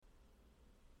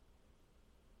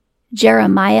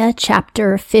Jeremiah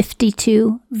chapter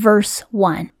 52, verse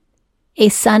 1. A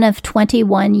son of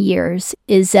 21 years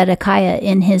is Zedekiah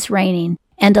in his reigning,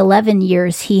 and 11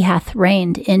 years he hath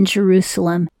reigned in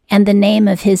Jerusalem, and the name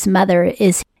of his mother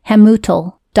is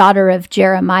Hamutal, daughter of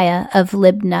Jeremiah of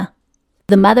Libnah.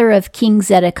 The mother of King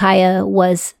Zedekiah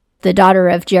was the daughter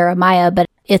of Jeremiah, but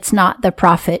it's not the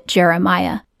prophet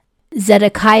Jeremiah.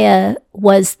 Zedekiah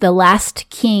was the last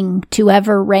king to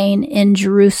ever reign in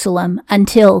Jerusalem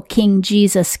until King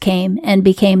Jesus came and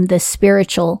became the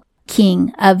spiritual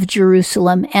king of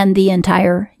Jerusalem and the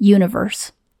entire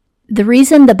universe. The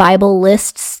reason the Bible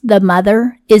lists the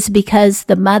mother is because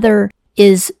the mother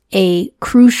is a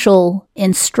crucial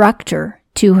instructor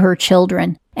to her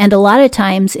children. And a lot of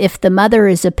times, if the mother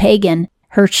is a pagan,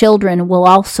 her children will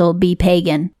also be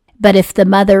pagan. But if the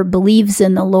mother believes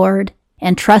in the Lord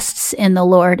and trusts in the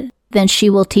Lord, then she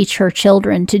will teach her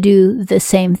children to do the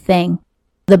same thing.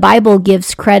 The Bible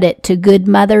gives credit to good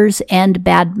mothers and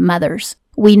bad mothers.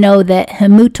 We know that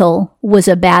Hamutal was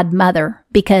a bad mother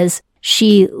because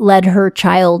she led her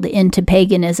child into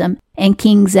paganism, and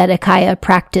King Zedekiah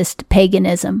practiced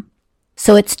paganism.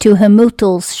 So it's to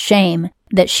Hamutal's shame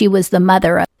that she was the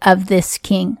mother of this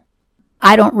king.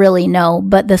 I don't really know,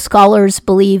 but the scholars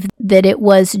believe that it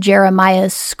was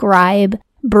Jeremiah's scribe,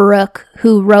 Baruch,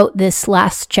 who wrote this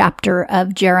last chapter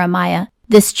of Jeremiah.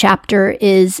 This chapter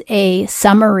is a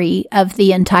summary of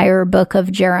the entire book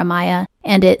of Jeremiah,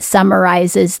 and it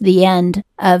summarizes the end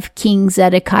of King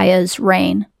Zedekiah's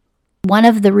reign. One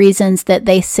of the reasons that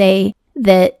they say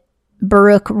that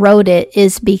Baruch wrote it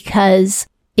is because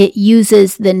it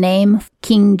uses the name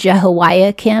King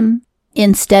Jehoiakim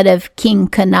instead of King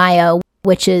Coniah,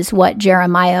 which is what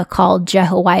Jeremiah called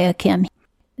Jehoiakim.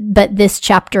 But this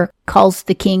chapter calls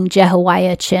the king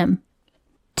Jehoiachim.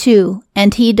 2.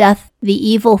 And he doth the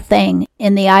evil thing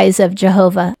in the eyes of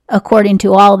Jehovah, according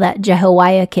to all that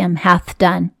Jehoiakim hath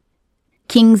done.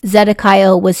 King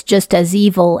Zedekiah was just as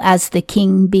evil as the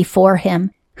king before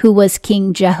him, who was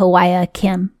King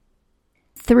Jehoiakim.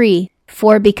 3.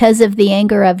 For because of the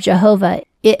anger of Jehovah,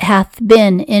 it hath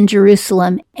been in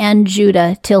Jerusalem and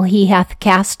Judah till he hath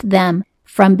cast them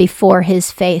from before his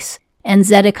face, and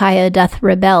Zedekiah doth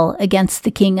rebel against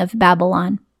the king of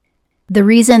Babylon. The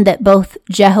reason that both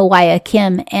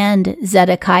Jehoiakim and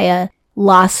Zedekiah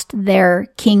lost their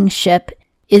kingship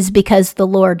is because the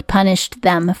Lord punished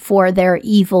them for their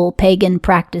evil pagan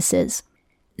practices.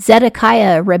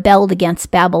 Zedekiah rebelled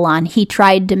against Babylon. He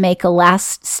tried to make a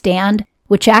last stand,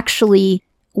 which actually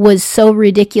was so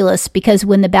ridiculous because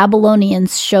when the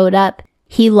Babylonians showed up,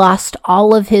 he lost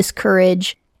all of his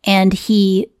courage and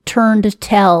he turned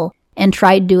tail and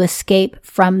tried to escape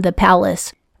from the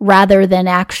palace rather than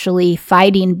actually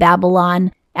fighting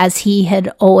Babylon as he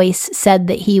had always said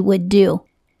that he would do.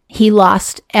 He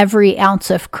lost every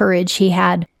ounce of courage he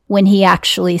had when he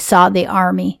actually saw the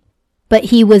army. But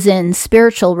he was in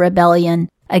spiritual rebellion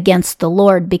against the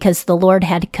Lord because the Lord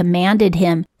had commanded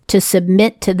him to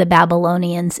submit to the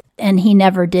Babylonians, and he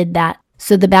never did that.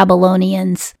 So the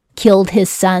Babylonians killed his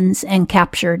sons and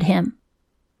captured him.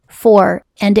 4.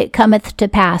 And it cometh to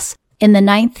pass, in the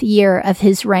 9th year of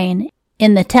his reign,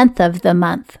 in the 10th of the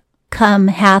month, come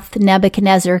hath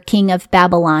Nebuchadnezzar king of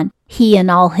Babylon, he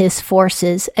and all his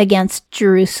forces, against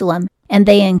Jerusalem, and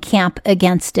they encamp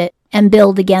against it, and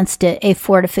build against it a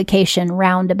fortification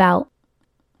round about.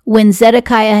 When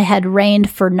Zedekiah had reigned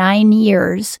for 9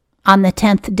 years, on the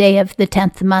 10th day of the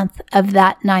 10th month of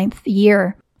that 9th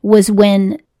year, was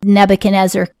when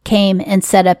Nebuchadnezzar came and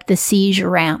set up the siege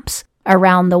ramps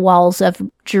around the walls of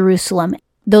Jerusalem.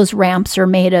 Those ramps are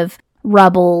made of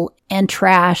rubble and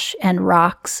trash and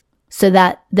rocks so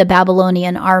that the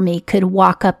Babylonian army could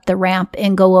walk up the ramp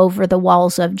and go over the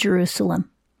walls of Jerusalem.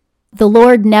 The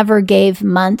Lord never gave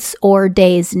months or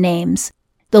days names.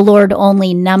 The Lord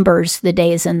only numbers the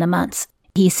days and the months.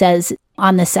 He says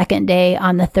on the 2nd day,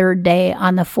 on the 3rd day,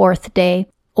 on the 4th day,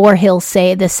 or he'll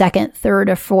say the 2nd, 3rd,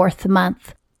 or 4th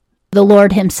month. The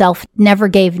Lord himself never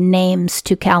gave names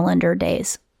to calendar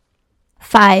days.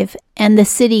 5. And the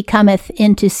city cometh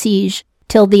into siege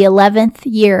till the 11th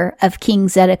year of King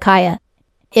Zedekiah.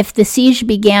 If the siege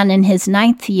began in his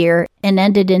 9th year and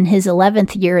ended in his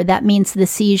 11th year, that means the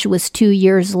siege was 2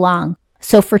 years long.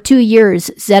 So for 2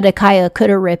 years, Zedekiah could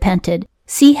have repented.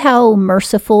 See how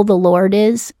merciful the Lord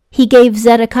is? He gave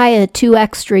Zedekiah 2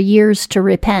 extra years to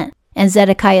repent, and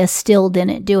Zedekiah still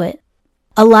didn't do it.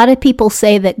 A lot of people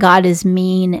say that God is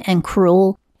mean and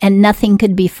cruel, and nothing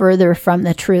could be further from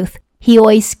the truth. He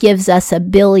always gives us a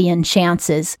billion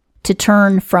chances to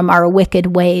turn from our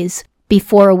wicked ways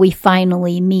before we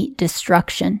finally meet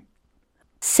destruction.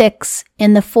 6.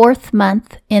 In the 4th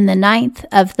month, in the 9th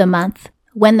of the month,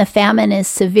 when the famine is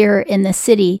severe in the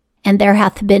city, and there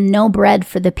hath been no bread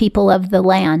for the people of the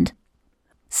land.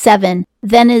 7.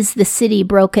 Then is the city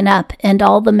broken up, and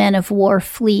all the men of war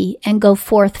flee, and go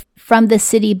forth from the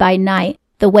city by night,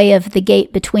 the way of the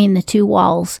gate between the two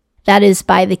walls, that is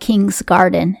by the king's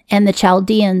garden, and the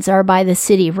Chaldeans are by the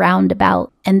city round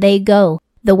about, and they go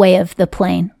the way of the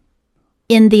plain.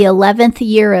 In the 11th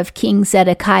year of King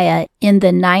Zedekiah, in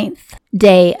the 9th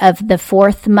day of the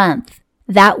 4th month,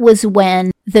 that was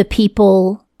when the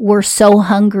people were so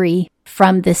hungry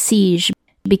from the siege,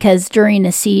 because during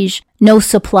a siege, no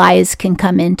supplies can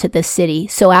come into the city.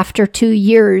 So after 2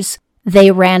 years,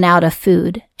 they ran out of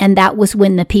food, and that was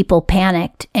when the people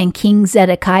panicked, and King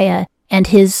Zedekiah and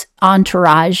his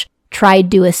entourage tried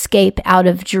to escape out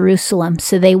of Jerusalem.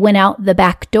 So they went out the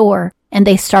back door, and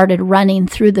they started running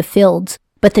through the fields.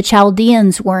 But the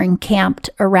Chaldeans were encamped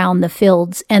around the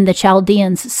fields, and the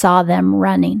Chaldeans saw them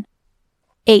running.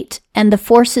 8. And the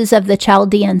forces of the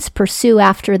Chaldeans pursue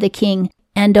after the king,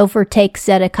 and overtake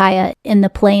Zedekiah in the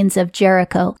plains of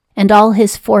Jericho, and all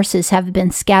his forces have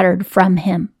been scattered from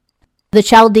him. The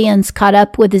Chaldeans caught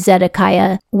up with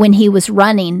Zedekiah when he was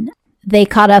running. They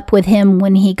caught up with him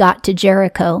when he got to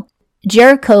Jericho.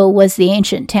 Jericho was the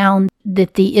ancient town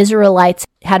that the Israelites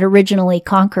had originally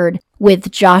conquered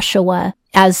with Joshua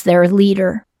as their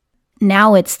leader.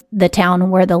 Now it's the town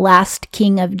where the last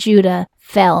king of Judah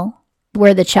fell,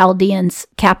 where the Chaldeans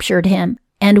captured him.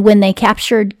 And when they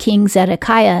captured King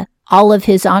Zedekiah, all of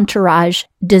his entourage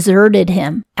deserted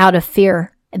him out of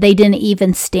fear. They didn't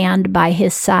even stand by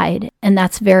his side, and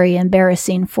that's very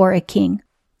embarrassing for a king.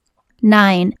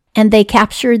 9. And they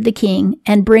captured the king,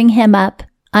 and bring him up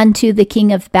unto the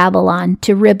king of Babylon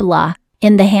to Riblah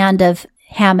in the hand of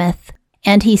Hamath,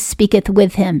 and he speaketh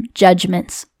with him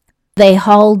judgments. They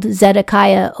hauled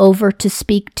Zedekiah over to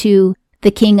speak to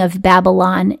the king of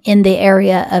Babylon in the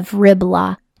area of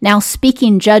Riblah. Now,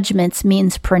 speaking judgments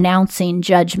means pronouncing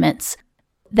judgments.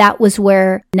 That was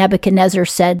where Nebuchadnezzar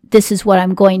said, "This is what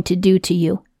I'm going to do to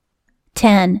you."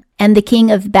 10. And the king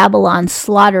of Babylon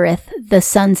slaughtereth the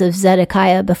sons of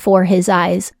Zedekiah before his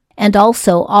eyes, and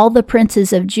also all the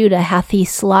princes of Judah hath he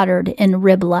slaughtered in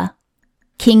Riblah.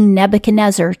 King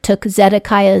Nebuchadnezzar took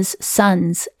Zedekiah's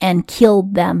sons and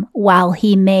killed them while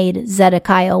he made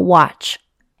Zedekiah watch.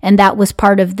 And that was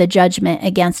part of the judgment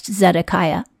against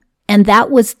Zedekiah. And that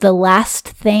was the last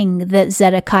thing that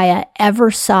Zedekiah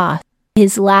ever saw.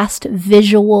 His last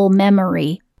visual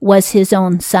memory was his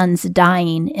own sons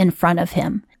dying in front of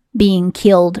him, being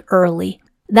killed early.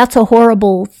 That's a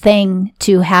horrible thing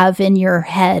to have in your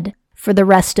head for the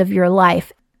rest of your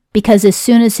life, because as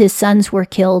soon as his sons were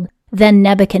killed, then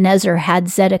Nebuchadnezzar had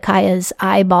Zedekiah's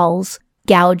eyeballs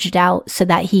gouged out so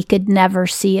that he could never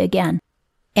see again.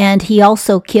 And he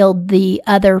also killed the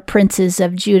other princes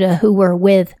of Judah who were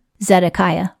with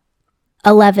Zedekiah.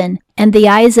 11. And the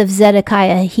eyes of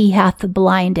Zedekiah he hath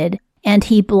blinded, and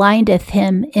he blindeth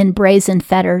him in brazen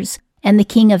fetters, and the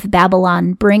king of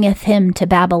Babylon bringeth him to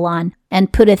Babylon,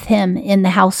 and putteth him in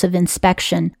the house of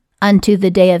inspection unto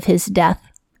the day of his death.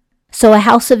 So a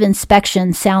house of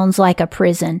inspection sounds like a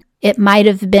prison. It might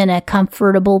have been a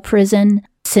comfortable prison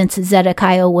since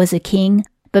Zedekiah was a king,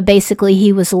 but basically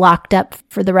he was locked up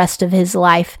for the rest of his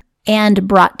life and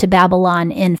brought to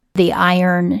Babylon in the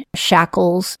iron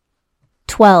shackles.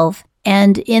 12.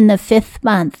 And in the 5th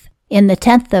month, in the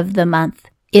 10th of the month,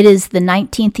 it is the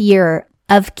 19th year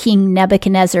of King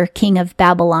Nebuchadnezzar, king of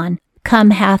Babylon,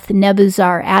 come hath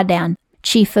Nebuzaradan,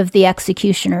 chief of the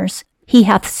executioners. He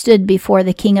hath stood before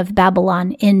the king of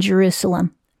Babylon in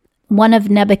Jerusalem. One of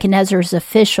Nebuchadnezzar's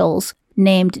officials,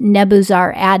 named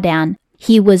Nebuzaradan,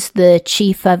 he was the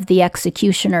chief of the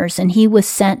executioners, and he was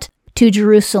sent to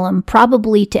Jerusalem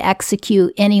probably to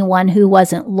execute anyone who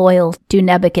wasn't loyal to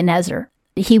Nebuchadnezzar.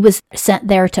 He was sent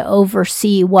there to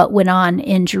oversee what went on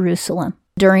in Jerusalem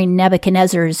during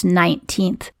Nebuchadnezzar's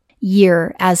 19th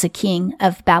year as a king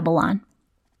of Babylon.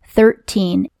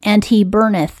 13. And he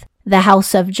burneth the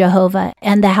house of Jehovah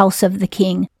and the house of the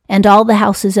king, and all the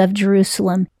houses of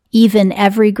Jerusalem, even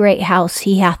every great house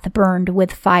he hath burned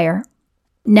with fire.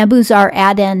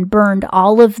 Nebuzaradan burned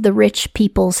all of the rich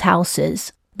people's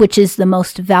houses, which is the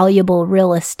most valuable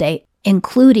real estate,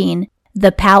 including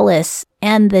the palace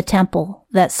and the temple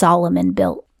that Solomon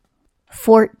built.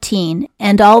 14.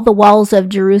 And all the walls of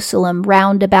Jerusalem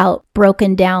round about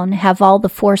broken down have all the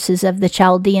forces of the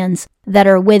Chaldeans that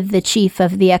are with the chief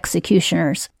of the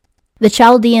executioners. The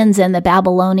Chaldeans and the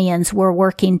Babylonians were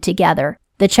working together.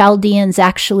 The Chaldeans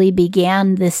actually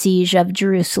began the siege of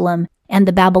Jerusalem, and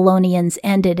the Babylonians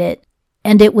ended it.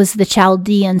 And it was the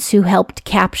Chaldeans who helped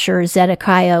capture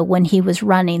Zedekiah when he was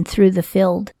running through the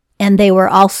field. and they were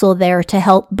also there to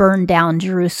help burn down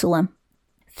Jerusalem.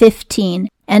 15.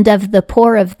 And of the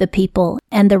poor of the people,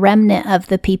 and the remnant of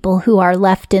the people who are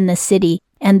left in the city,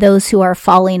 and those who are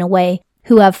falling away,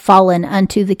 who have fallen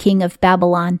unto the king of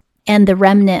Babylon, and the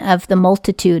remnant of the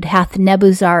multitude hath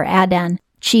Nebuzaradan,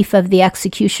 chief of the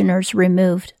executioners,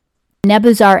 removed.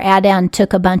 Nebuzaradan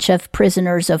took a bunch of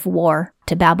prisoners of war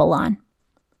to Babylon.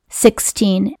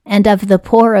 16. And of the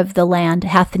poor of the land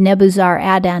hath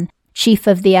Nebuzaradan, chief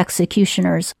of the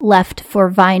executioners, left for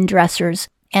vine dressers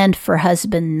and for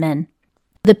husbandmen.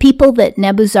 The people that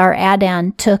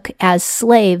Nebuzaradan took as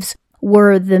slaves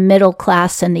were the middle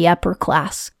class and the upper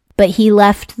class, but he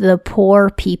left the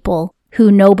poor people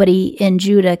who nobody in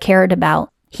Judah cared about.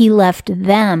 He left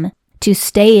them to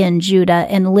stay in Judah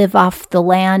and live off the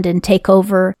land and take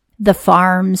over the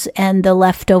farms and the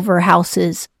leftover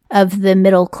houses of the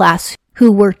middle class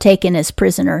who were taken as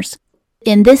prisoners.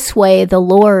 In this way, the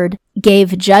Lord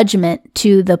gave judgment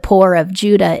to the poor of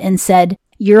Judah and said,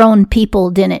 your own people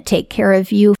didn't take care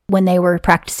of you when they were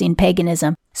practicing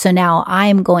paganism, so now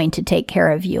I'm going to take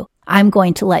care of you. I'm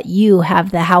going to let you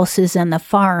have the houses and the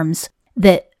farms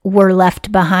that were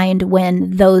left behind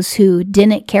when those who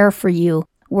didn't care for you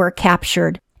were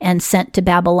captured and sent to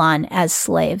Babylon as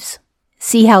slaves.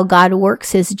 See how God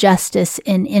works his justice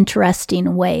in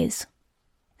interesting ways.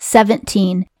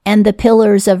 17. And the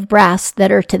pillars of brass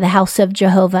that are to the house of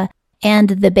Jehovah, and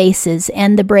the bases,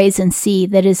 and the brazen sea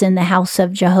that is in the house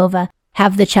of Jehovah,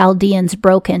 have the Chaldeans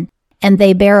broken, and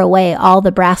they bear away all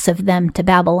the brass of them to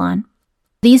Babylon.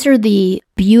 These are the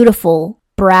beautiful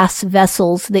brass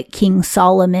vessels that King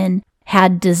Solomon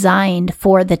had designed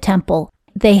for the temple.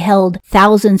 They held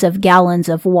thousands of gallons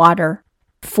of water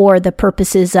for the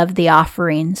purposes of the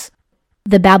offerings.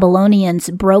 The Babylonians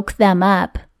broke them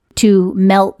up to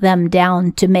melt them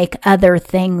down to make other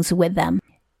things with them.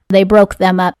 They broke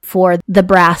them up for the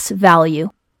brass value.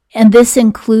 And this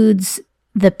includes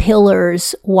the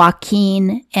pillars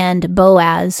Joachim and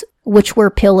Boaz, which were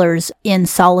pillars in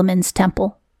Solomon's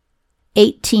temple.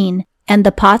 18. And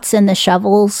the pots and the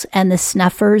shovels and the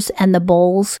snuffers and the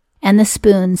bowls and the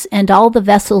spoons and all the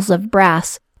vessels of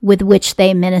brass with which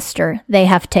they minister, they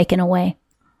have taken away.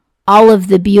 All of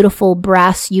the beautiful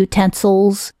brass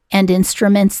utensils and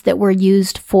instruments that were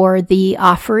used for the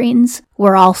offerings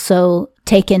were also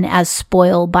taken as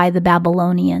spoil by the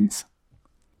Babylonians.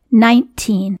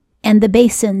 19. And the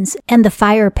basins and the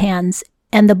fire pans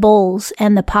and the bowls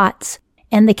and the pots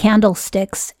and the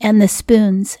candlesticks and the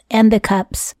spoons and the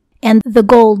cups and the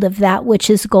gold of that which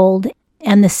is gold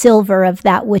and the silver of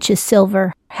that which is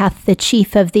silver hath the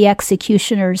chief of the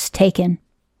executioners taken.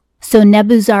 So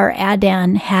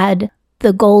Nebuzaradan had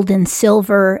the gold and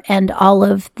silver and all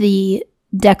of the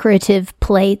decorative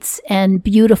plates and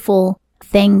beautiful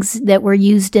things that were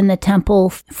used in the temple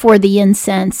for the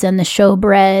incense and the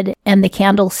showbread and the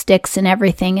candlesticks and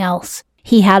everything else.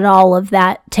 He had all of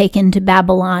that taken to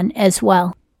Babylon as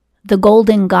well. The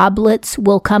golden goblets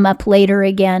will come up later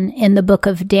again in the book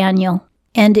of Daniel.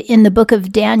 And in the book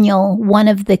of Daniel, one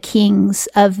of the kings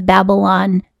of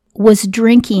Babylon was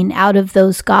drinking out of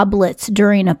those goblets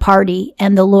during a party,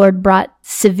 and the Lord brought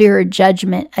severe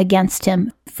judgment against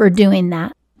him for doing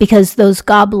that, because those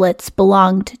goblets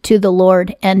belonged to the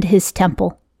Lord and his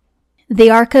temple. The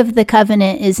Ark of the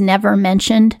Covenant is never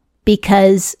mentioned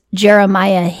because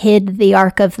Jeremiah hid the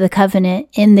Ark of the Covenant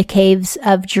in the caves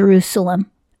of Jerusalem.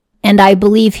 And I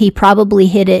believe he probably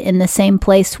hid it in the same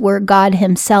place where God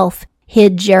himself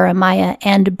hid Jeremiah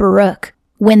and Baruch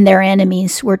when their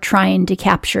enemies were trying to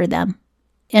capture them.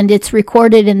 And it's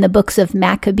recorded in the books of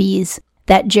Maccabees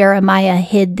that Jeremiah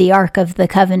hid the Ark of the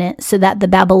Covenant so that the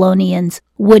Babylonians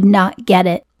would not get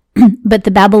it. But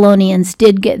the Babylonians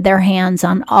did get their hands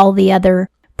on all the other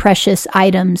precious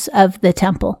items of the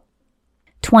temple.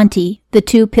 20. The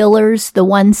 2 pillars, the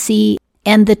 1 sea,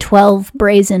 and the 12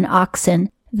 brazen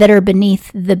oxen that are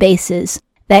beneath the bases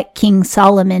that King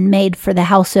Solomon made for the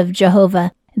house of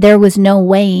Jehovah. There was no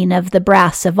weighing of the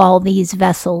brass of all these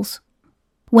vessels.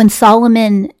 When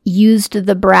Solomon used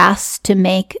the brass to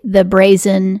make the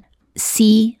brazen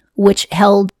sea, which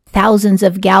held thousands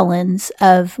of gallons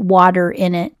of water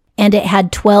in it, and it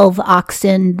had 12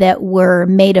 oxen that were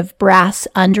made of brass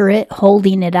under it,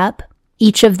 holding it up.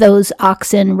 Each of those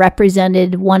oxen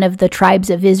represented one of the tribes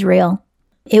of Israel.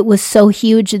 It was so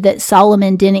huge that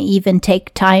Solomon didn't even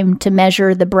take time to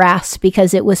measure the brass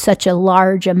because it was such a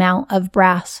large amount of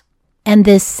brass. And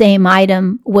this same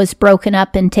item was broken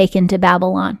up and taken to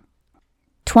Babylon.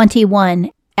 21.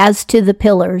 As to the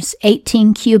pillars,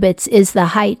 18 cubits is the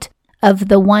height of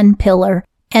the 1 pillar,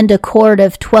 and a cord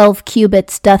of 12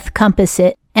 cubits doth compass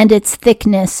it, and its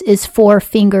thickness is 4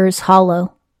 fingers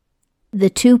hollow. The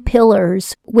 2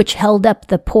 pillars which held up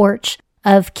the porch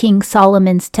of King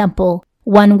Solomon's temple,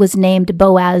 one was named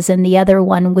Boaz and the other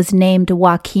one was named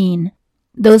Joachim.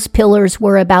 Those pillars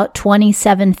were about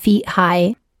 27 feet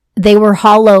high. They were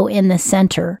hollow in the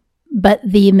center, but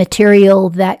the material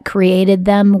that created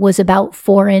them was about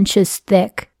 4 inches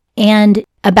thick and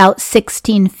about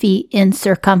 16 feet in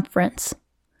circumference.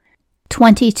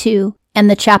 22. And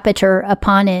the chapiter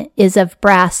upon it is of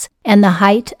brass, and the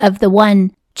height of the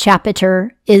one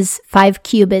chapiter is 5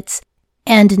 cubits,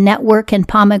 and network and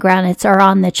pomegranates are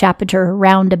on the chapiter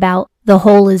round about. The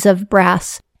whole is of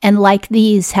brass, and like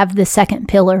these have the 2nd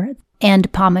pillar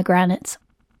and pomegranates.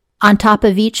 On top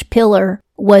of each pillar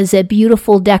was a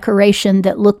beautiful decoration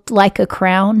that looked like a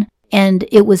crown, and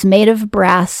it was made of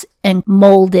brass, and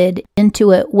molded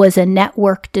into it was a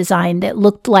network design that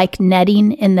looked like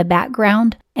netting in the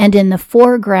background, and in the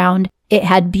foreground it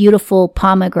had beautiful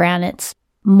pomegranates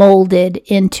molded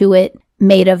into it,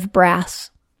 made of brass.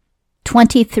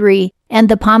 23. And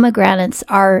the pomegranates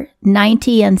are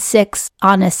 90 and 6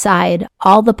 on a side.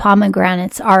 All the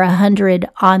pomegranates are 100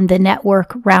 on the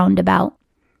network roundabout.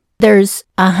 There's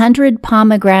 100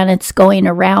 pomegranates going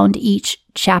around each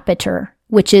chapiter,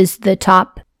 which is the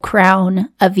top crown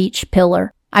of each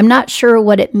pillar. I'm not sure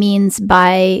what it means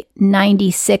by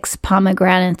 96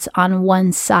 pomegranates on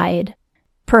one side.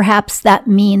 Perhaps that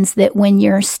means that when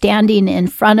you're standing in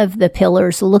front of the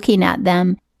pillars looking at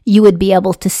them, you would be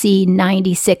able to see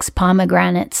 96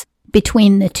 pomegranates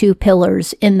between the 2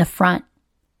 pillars in the front.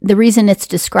 The reason it's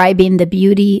describing the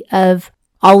beauty of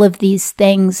all of these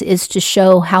things is to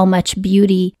show how much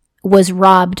beauty was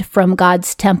robbed from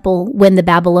God's temple when the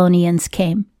Babylonians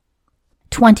came.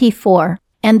 24.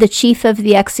 And the chief of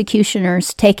the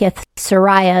executioners taketh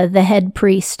Sariah the head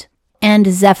priest, and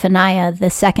Zephaniah the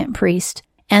 2nd priest,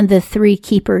 and the 3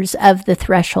 keepers of the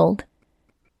threshold.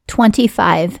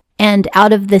 25. And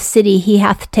out of the city he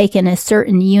hath taken a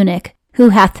certain eunuch, who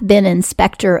hath been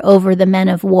inspector over the men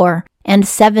of war, and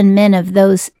 7 men of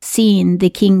those seeing the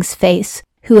king's face,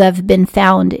 who have been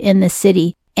found in the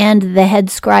city, and the head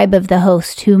scribe of the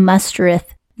host, who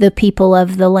mustereth the people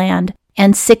of the land,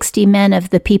 and 60 men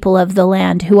of the people of the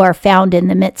land, who are found in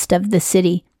the midst of the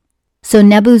city. So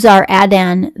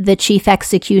Nebuzaradan, the chief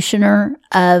executioner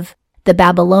of the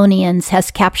Babylonians, has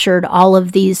captured all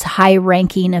of these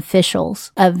high-ranking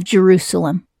officials of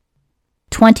Jerusalem.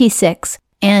 26.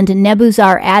 And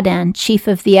Nebuzaradan, chief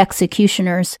of the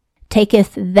executioners,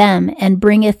 taketh them and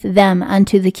bringeth them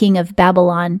unto the king of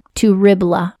Babylon to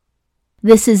Riblah.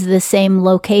 This is the same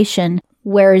location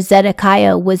where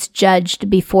Zedekiah was judged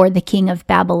before the king of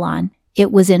Babylon.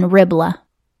 It was in Riblah.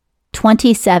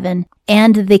 27.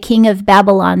 And the king of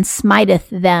Babylon smiteth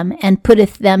them, and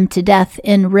putteth them to death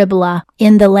in Riblah,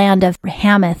 in the land of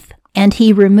Hamath, and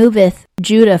he removeth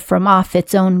Judah from off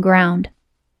its own ground.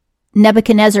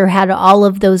 Nebuchadnezzar had all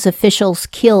of those officials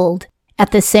killed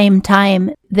at the same time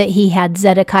that he had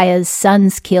Zedekiah's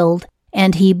sons killed,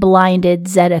 and he blinded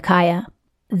Zedekiah.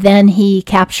 Then he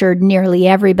captured nearly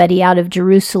everybody out of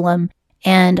Jerusalem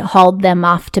and hauled them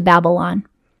off to Babylon.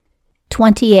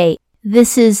 28.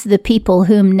 This is the people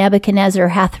whom Nebuchadnezzar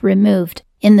hath removed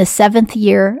in the 7th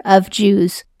year of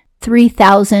Jews,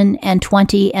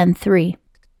 3,023.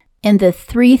 In the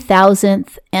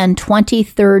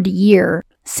 3,023rd year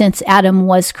since Adam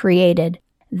was created,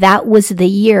 that was the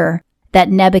year that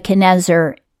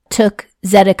Nebuchadnezzar took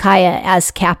Zedekiah as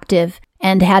captive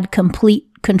and had complete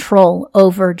control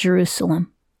over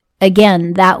Jerusalem.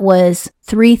 Again, that was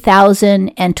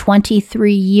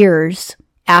 3,023 years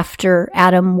after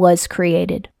Adam was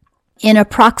created. In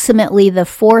approximately the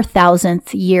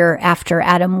 4,000th year after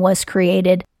Adam was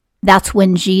created, that's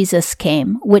when Jesus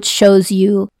came, which shows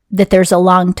you that there's a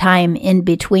long time in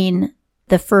between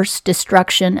the first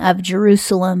destruction of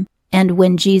Jerusalem and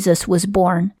when Jesus was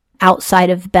born outside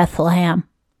of Bethlehem.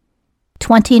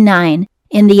 29.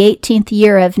 In the 18th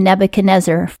year of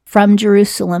Nebuchadnezzar, from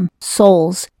Jerusalem,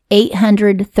 souls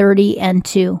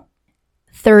 832.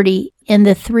 30. In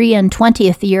the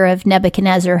 23rd year of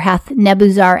Nebuchadnezzar hath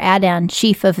Nebuzaradan,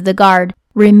 chief of the guard,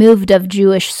 removed of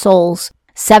Jewish souls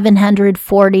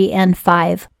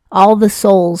 745. All the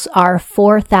souls are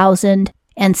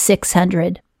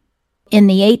 4,600. In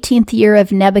the 18th year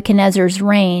of Nebuchadnezzar's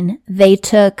reign, they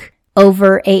took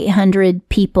over 800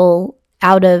 people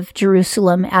out of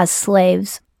Jerusalem as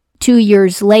slaves. 2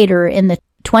 years later, in the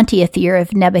 20th year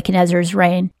of Nebuchadnezzar's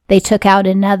reign, they took out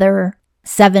another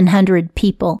 700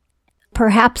 people.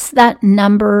 Perhaps that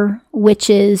number, which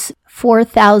is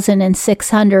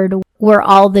 4,600, were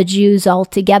all the Jews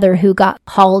altogether who got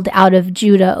hauled out of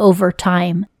Judah over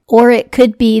time. Or it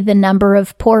could be the number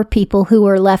of poor people who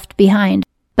were left behind.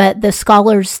 but the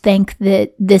scholars think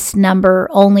that this number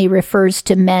only refers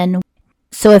to men.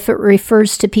 So if it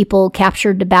refers to people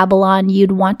captured to Babylon,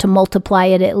 you'd want to multiply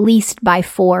it at least by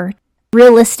 4.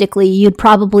 Realistically, you'd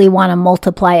probably want to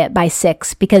multiply it by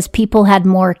 6 because people had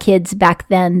more kids back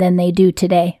then than they do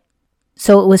today.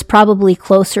 So it was probably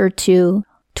closer to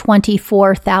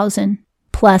 24,000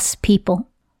 plus people.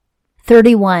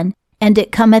 31. And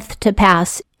it cometh to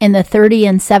pass in the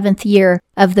 37th year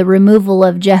of the removal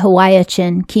of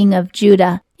Jehoiachin, king of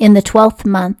Judah, in the 12th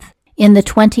month, in the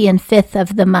 25th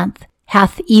of the month,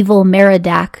 hath evil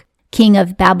Merodach, king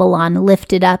of Babylon,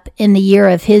 lifted up in the year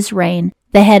of his reign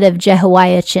the head of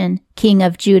Jehoiachin, king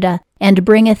of Judah, and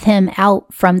bringeth him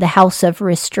out from the house of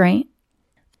restraint.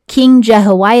 King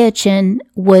Jehoiachin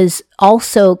was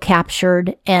also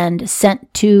captured and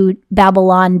sent to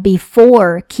Babylon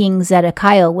before King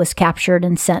Zedekiah was captured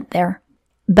and sent there.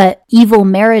 But evil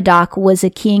Merodach was a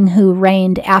king who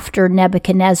reigned after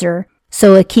Nebuchadnezzar,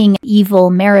 so a king evil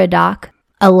Merodach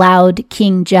allowed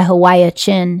King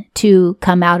Jehoiachin to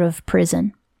come out of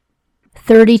prison.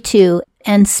 32.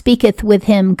 And speaketh with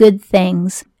him good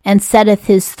things, and setteth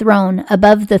his throne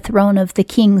above the throne of the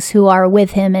kings who are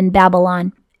with him in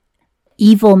Babylon.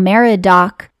 Evil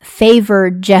Merodach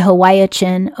favored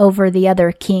Jehoiachin over the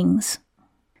other kings.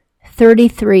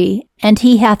 33. And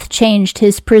he hath changed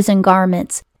his prison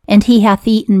garments, and he hath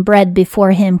eaten bread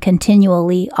before him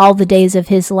continually all the days of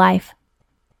his life.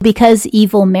 Because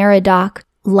evil Merodach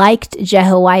liked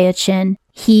Jehoiachin,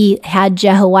 he had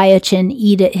Jehoiachin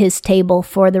eat at his table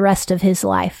for the rest of his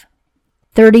life.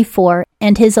 34.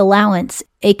 And his allowance,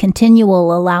 a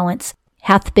continual allowance,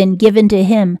 hath been given to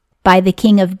him by the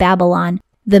king of Babylon,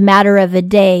 the matter of a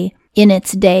day in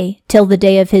its day, till the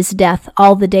day of his death,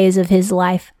 all the days of his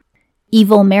life.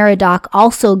 Evil Merodach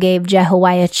also gave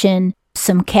Jehoiachin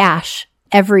some cash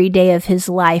every day of his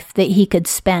life that he could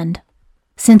spend.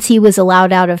 Since he was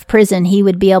allowed out of prison, he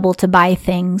would be able to buy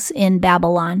things in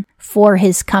Babylon for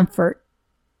his comfort.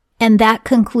 And that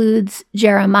concludes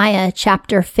Jeremiah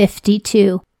chapter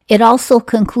 52. It also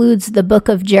concludes the book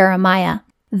of Jeremiah.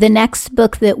 The next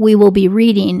book that we will be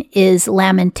reading is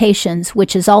Lamentations,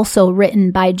 which is also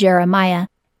written by Jeremiah.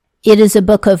 It is a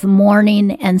book of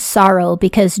mourning and sorrow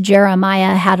because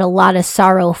Jeremiah had a lot of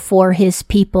sorrow for his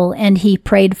people and he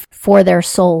prayed for their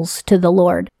souls to the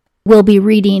Lord. We'll be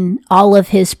reading all of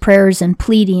his prayers and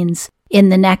pleadings in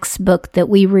the next book that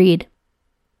we read.